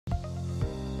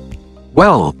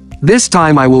Well, this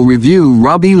time I will review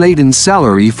Robby Layton's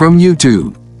salary from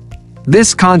YouTube.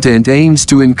 This content aims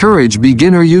to encourage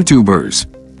beginner YouTubers.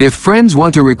 If friends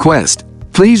want to request,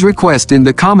 please request in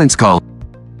the comments column.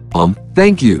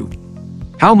 Thank you.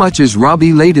 How much is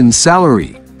Robby Layton's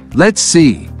salary? Let's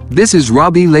see. This is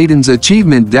Robby Layton's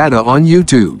achievement data on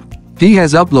YouTube. He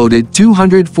has uploaded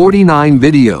 249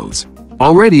 videos.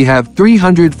 Already have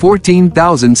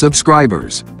 314,000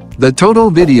 subscribers. The total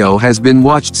video has been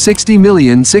watched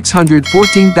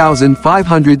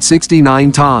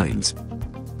 60,614,569 times.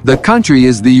 The country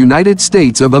is the United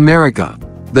States of America.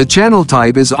 The channel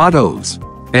type is Autos.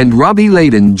 And Robby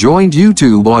Layton joined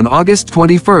YouTube on August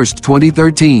 21,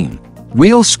 2013.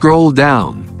 We'll scroll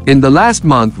down. In the last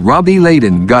month, Robby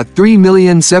Layton got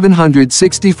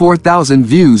 3,764,000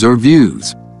 views or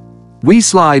views. We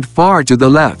slide far to the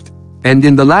left. And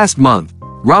in the last month,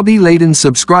 Robby Layton's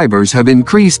subscribers have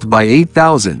increased by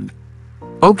 8,000.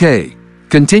 Okay,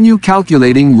 continue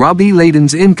calculating Robby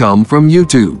Layton's income from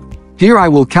YouTube. Here I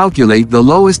will calculate the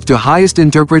lowest to highest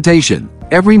interpretation,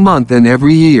 every month and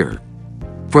every year.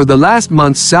 For the last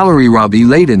month's salary, Robby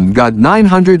Layton got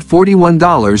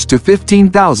 $941 to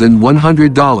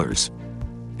 $15,100.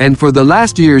 And for the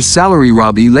last year's salary,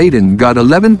 Robby Layton got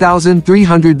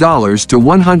 $11,300 to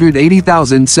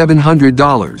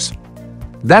 $180,700.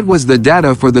 That was the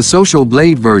data for the Social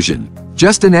Blade version,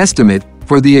 just an estimate.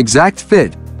 For the exact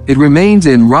fit, it remains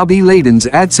in Robby Layton's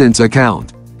AdSense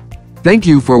account. Thank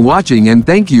you for watching and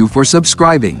thank you for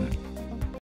subscribing.